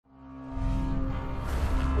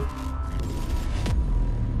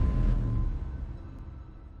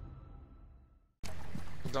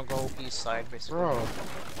Don't go east side, basically. Bro.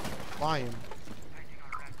 Lion.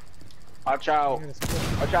 Watch out.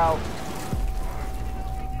 Watch out.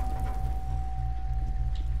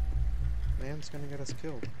 Man's gonna get us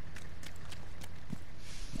killed.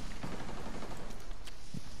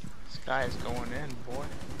 This guy is going in, boy.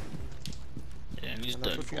 Yeah, and he's And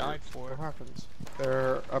dead. that's Died for what it. happens.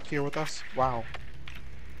 They're up here with us. Wow.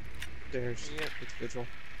 There's Yep. it's Vigil.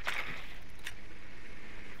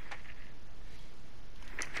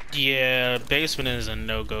 Yeah, basement is a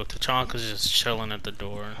no-go. Tachanka's just chilling at the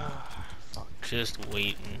door. Fuck. Just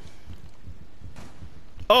waiting.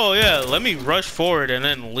 Oh yeah, let me rush forward and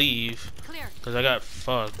then leave. Clear. Cause I got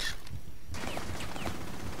fucked.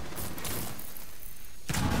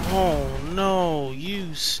 Oh no,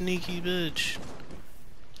 you sneaky bitch.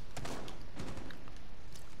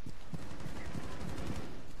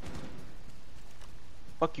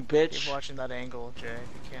 Fuck you, Keep bitch. watching that angle, Jay,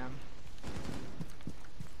 if you can.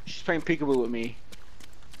 She's playing peekaboo with me.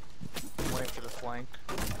 I'm waiting for the flank.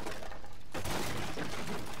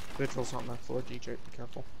 Vigil's on that floor, DJ, be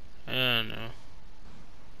careful. I know.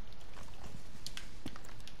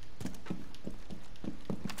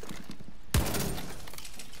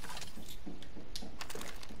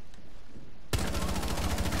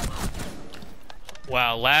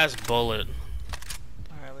 Wow, last bullet.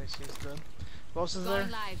 Alright, at least he's dead. Who else is there?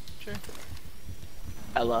 Going live. Sure.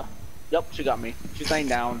 Ella. Yep, she got me. She's laying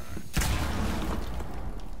down.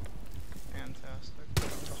 Fantastic.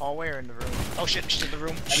 The hallway or in the room? Oh shit, she's in the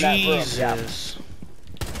room. In that room, yeah. Jesus.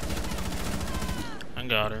 I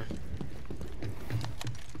got her.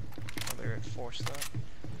 Oh, they reinforced that.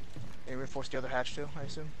 They reinforced the other hatch too, I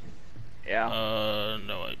assume. Yeah.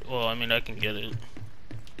 No, well, I mean, I can get it.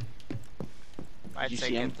 I'd you say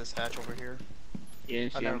see him? get this hatch over here. Yeah,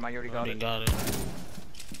 Oh, she never mind, you already got Already it. got it.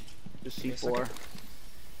 Just Give me a C4. second.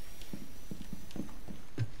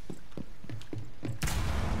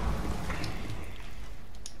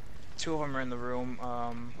 Two of them are in the room.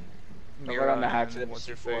 Right Mira on the hatch, and they have what's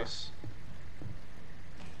her C4. face?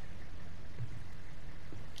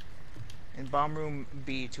 In bomb room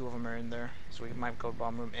B, two of them are in there, so we might go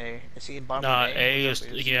bomb room A. Is he in bomb Nah, room A A? is,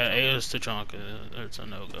 yeah, A is Tachanka. It's a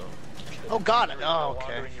no-go. Oh, got it. No Oh, longer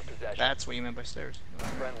okay. in your possession. That's what you meant by stairs.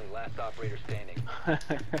 Friendly, last operator standing. I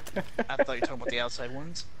thought you were talking about the outside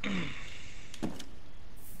ones.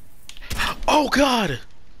 Oh god!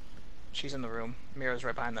 She's in the room. Mira's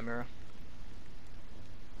right behind that mirror.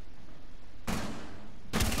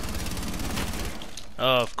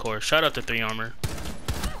 Oh, of course. Shout out to 3 armor.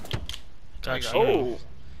 Got you you. go. Oh!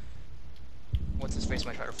 What's his face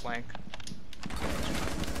might try to flank.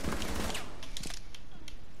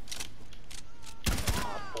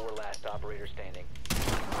 Op 4, last operator standing.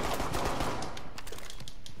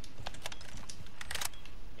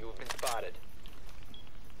 You have been spotted.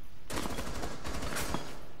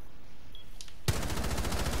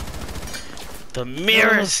 The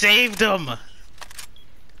mirror saved him!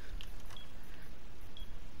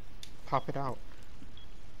 Pop it out.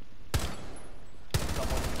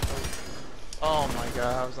 Oh my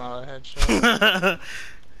god, that was not a headshot.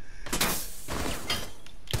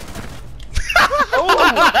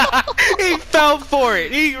 He fell for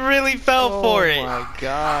it! He really fell for it! Oh my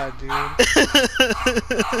god,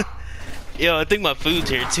 dude. Yo, I think my food's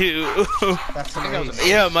here too. That's I think that was amazing.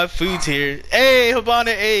 Yeah, my food's here. Hey,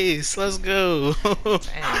 Habana Ace, let's go. Dang.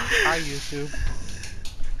 Hi, YouTube.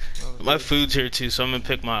 My food's here too, so I'm gonna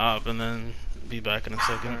pick my op and then be back in a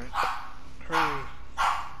second. Hurry.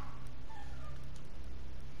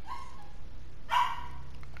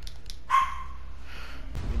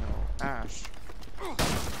 You know, Ash.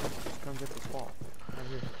 Just come get this wall. Right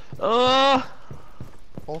here.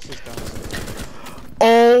 Pulse is downstairs.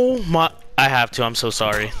 Oh my! I have to. I'm so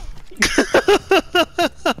sorry.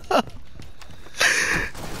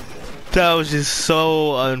 That was just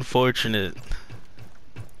so unfortunate.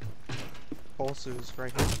 Pulse is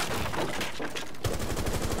right here.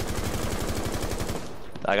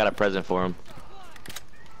 I got a present for him.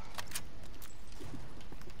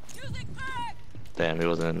 Damn, he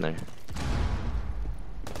wasn't in there.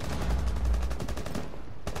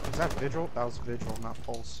 Is that Vigil? That was Vigil, not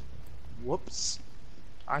Pulse. Whoops.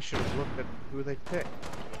 I should have looked at who they picked.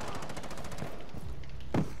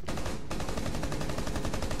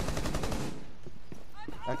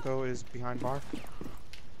 Echo is behind bar.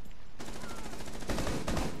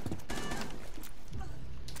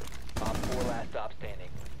 Op 4, last stop standing.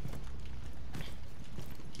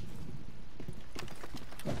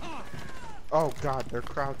 Oh god, they're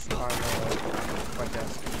crouched by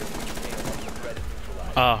desk.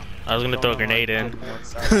 Oh, I was gonna throw a grenade in.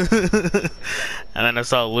 And And then I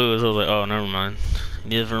saw Lewis, I was like, oh, never mind.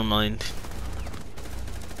 Never mind.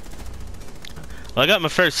 Well, I got my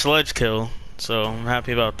first sledge kill, so I'm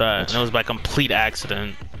happy about that. And it was by complete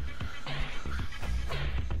accident.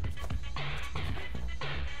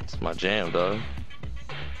 It's my jam, dog.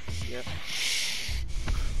 Yep.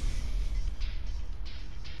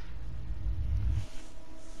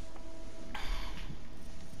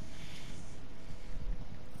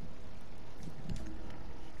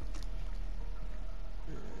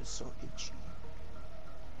 It's so itchy.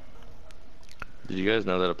 Did you guys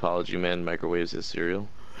know that Apology Man microwaves his cereal?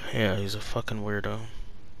 Yeah, he's a fucking weirdo.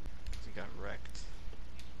 He got wrecked.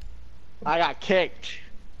 I got kicked.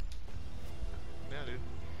 Yeah,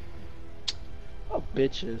 dude. Oh,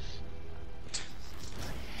 bitches.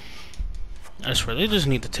 I swear, they just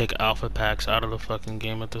need to take alpha packs out of the fucking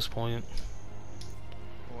game at this point.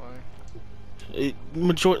 Why?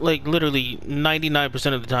 Like, literally,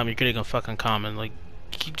 99% of the time you're getting a fucking common. Like,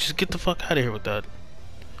 you just get the fuck out of here with that.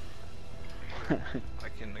 I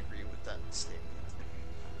can agree with that statement.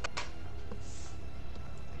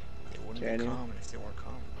 They wouldn't Can be you? common if they weren't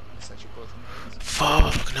common. Essentially both of them.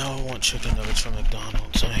 Fuck, now I want chicken nuggets from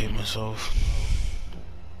McDonald's. I hate myself.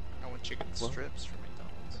 I want chicken strips from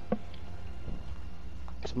McDonald's.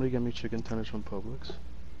 Somebody get me chicken tenders from Publix.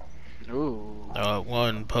 Ooh.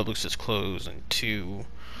 One, Publix is closed, and two,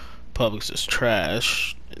 Publix is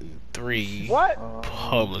trash, and three, What?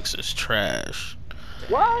 Publix is trash.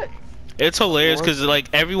 What? It's hilarious because like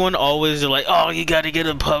everyone always are like, oh, you gotta get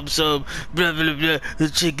a pub sub, blah blah blah, the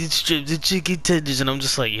chicken strips, the chicken tenders, and I'm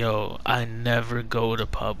just like, yo, I never go to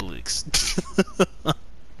Publix.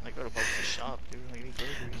 I go to Publix shop, dude. Like, eat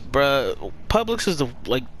burgers. Bruh, Publix is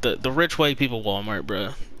the rich white people Walmart,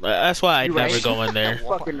 bruh. That's why I You never right? go in there.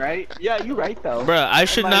 Fucking right. Yeah, you right though. Bruh, I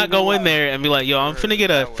should might not even go in lie. there and be like, yo, I'm finna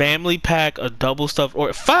get a family pack, a double stuffed, or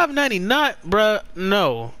 $5.99, bruh.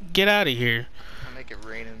 No, get out of here. I make it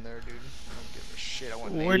rain in there, dude. I don't give a shit. I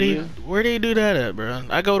want Where do you do that at, bruh?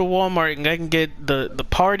 I go to Walmart and I can get the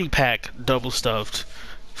party pack double stuffed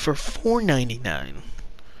for $4.99.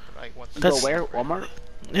 like what You That's- go where? Walmart?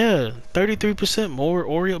 Yeah, 33% more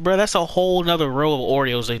Oreo, bruh. That's a whole nother row of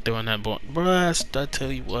Oreos they threw in that book, bruh. I tell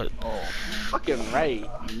you what. Oh, fucking right,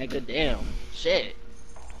 nigga. Damn. Shit.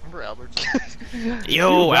 Remember Albert's?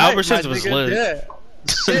 Yo, Right, Albertsons my was nigga, lit.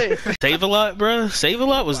 yeah. Shit. Save a Lot, bruh. Save a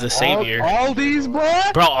Lot was the savior. All these, bro.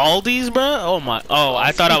 Bro, Aldi's, bro? Oh my. Oh,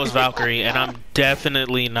 I thought I was Valkyrie, and I'm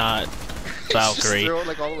definitely not Just Valkyrie. throw it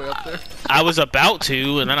like all the way up there. I was about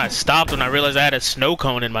to, and then I stopped when I realized I had a snow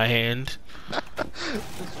cone in my hand. Just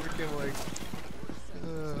freaking like.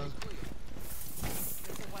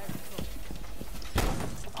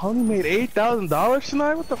 I only made $8,000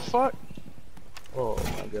 tonight. What the fuck? Oh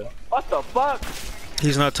my god. What the fuck?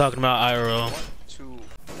 He's not talking about IRL. Two.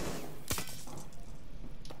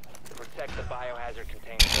 Protect the biohazard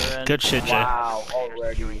container. Good shit, Jay. Wow.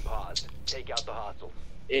 Securing Already. pods. Take out the hostiles.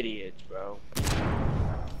 Idiots, bro.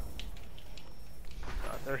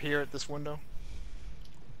 They're here at this window.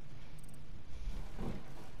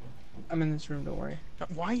 I'm in this room, don't worry.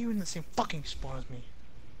 Why are you in the same fucking spot as me?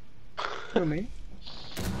 Who, me?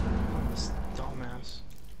 This dumbass.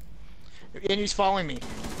 And he's following me.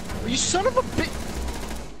 You son of a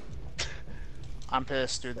bitch! I'm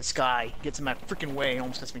pissed, dude. This guy gets in my freaking way and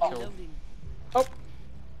almost gets me killed. Oh!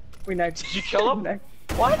 We knifed Did you kill him?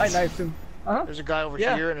 What? I knifed him. Uh-huh. There's a guy over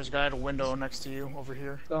Yeah. here, and there's a guy at a window next to you over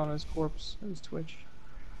here. Fell on his corpse. It was Twitch.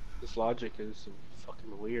 This logic is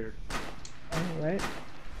fucking weird. Alright.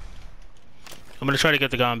 I'm gonna try to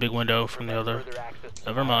get the guy on big window from the other. Further access to the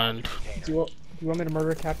Never mind. biohazard Do you want me to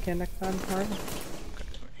murder Capcan next time, Martin?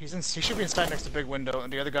 He should be inside next to big window,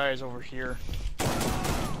 and the other guy is over here. container.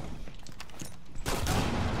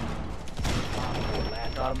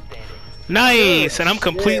 Last Got op him. standing. Nice, and I'm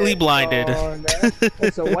completely blinded. Oh, no.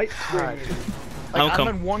 It's a white screen. Like, I'm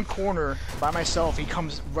I'm in one corner by myself, he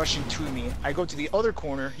comes rushing to me. I go to the other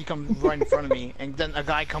corner, he comes right in front of me, and then a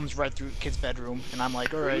guy comes right through kid's bedroom, and I'm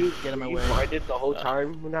like, alright, get in my way. I did the whole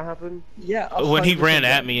time when that happened. Yeah. When he 100% ran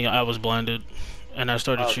at blind. me, I was blinded, and I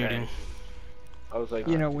started Okay. shooting. I was like,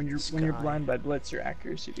 You know, when you're Sky. blind by blitz, your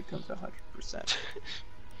accuracy becomes 100%.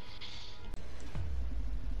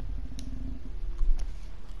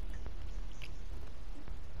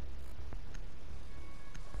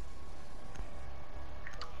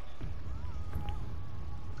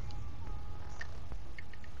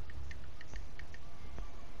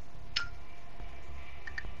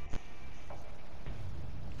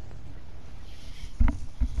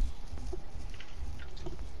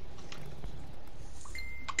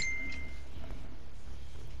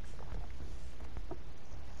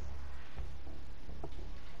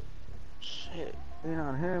 Shit. Ain't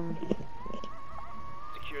on him.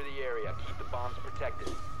 Secure the area. Keep the bombs protected.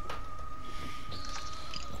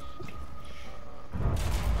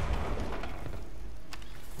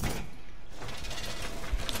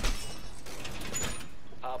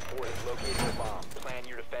 Op 4 has located the bomb. Plan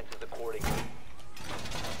your defenses accordingly.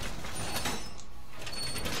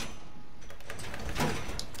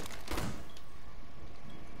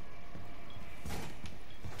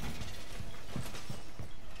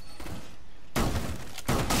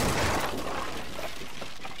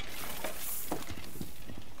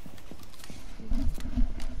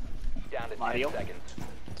 Down to 10 Mario? seconds.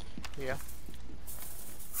 Yeah.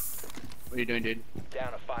 What are you doing, dude?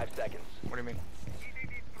 Down to 5 seconds. What do you mean?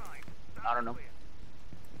 I don't know.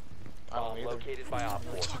 I don't Bomb either. located by Op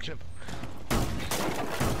 4. Talking about.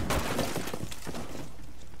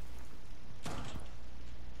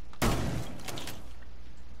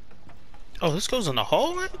 Oh, this goes in the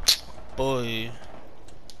hallway? Boy.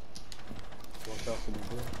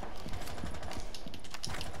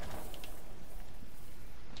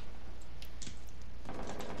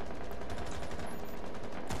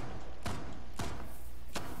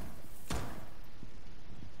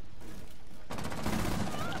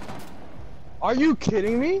 Are you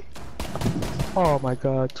kidding me? Oh my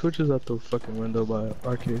god, Twitch is out the fucking window by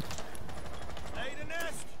arcade.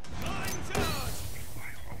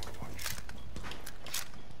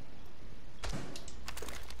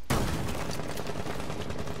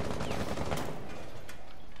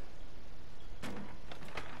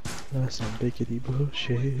 That's some biggity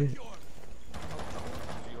bullshit. View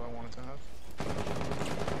I wanted to have.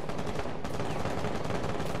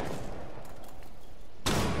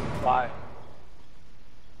 Why?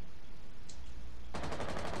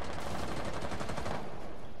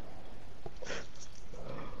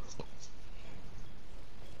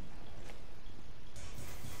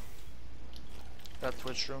 That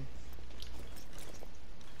Twitch room.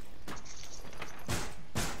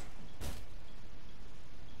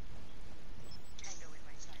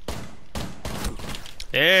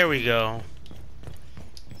 There we go.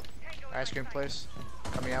 Ice cream place.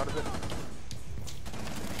 Coming out of it.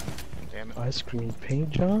 Damn it. Ice cream paint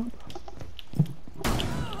job?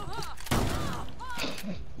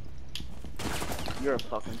 You're a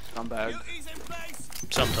fucking scumbag.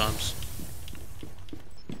 Sometimes.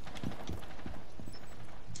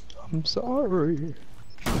 I'm sorry.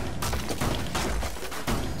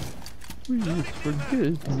 Please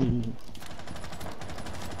forgive me.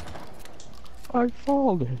 I've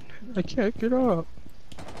fallen. I can't get up.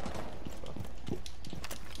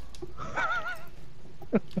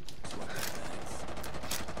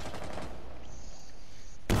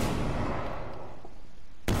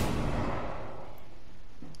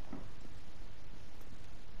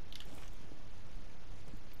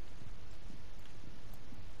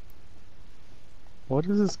 What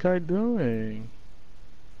is this guy doing?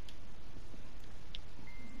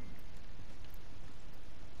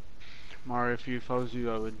 Mario, if I was you,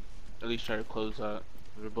 I would at least try to close that.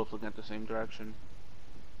 We're both looking at the same direction.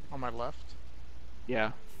 On my left.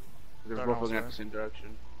 Yeah. We're Don't both know, looking at sorry. the same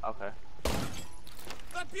direction. Okay.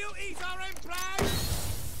 The beauties are in play!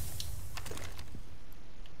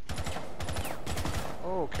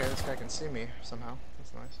 Oh, okay, this guy can see me somehow.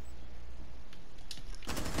 That's nice.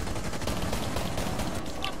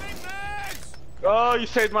 Oh, you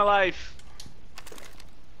saved my life!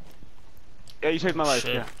 Yeah, you saved my life,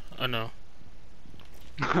 Shit. I know.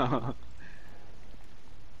 yeah.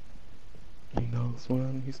 He knows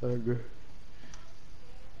when he's so good.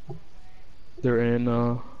 They're in,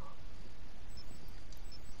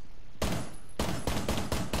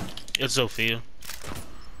 It's Sophia.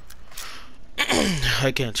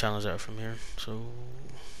 I can't challenge that from here, so...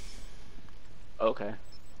 Okay.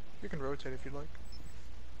 You can rotate if you'd like.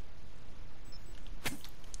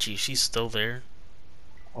 Gee, she's still there.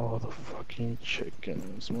 all the fucking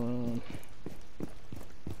chickens, man.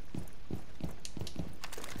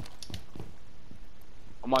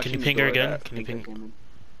 I'm Can watching you the ping her door again? that Can you Pink ping- came in.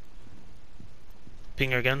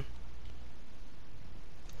 Ping her again.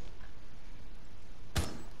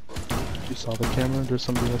 You saw the camera? There's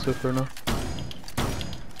somebody else with her now.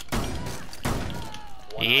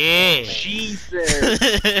 Yeah. Jesus!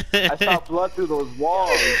 I saw blood through those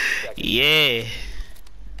walls. Yeah.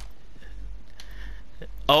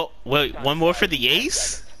 Oh, wait, one more for the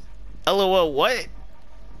ace? LOL, what?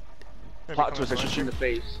 Plot twist, I shoot you in the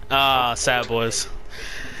face. Ah, sad boys.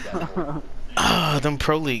 Ah, them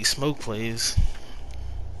Pro League smoke plays.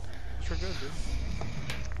 Sure good, dude.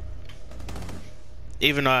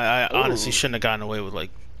 Even though I honestly Ooh. shouldn't have gotten away with,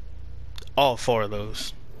 like, all 4 of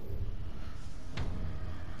those.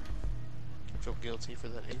 I feel guilty for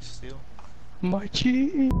that ace steal. My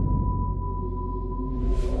cheese.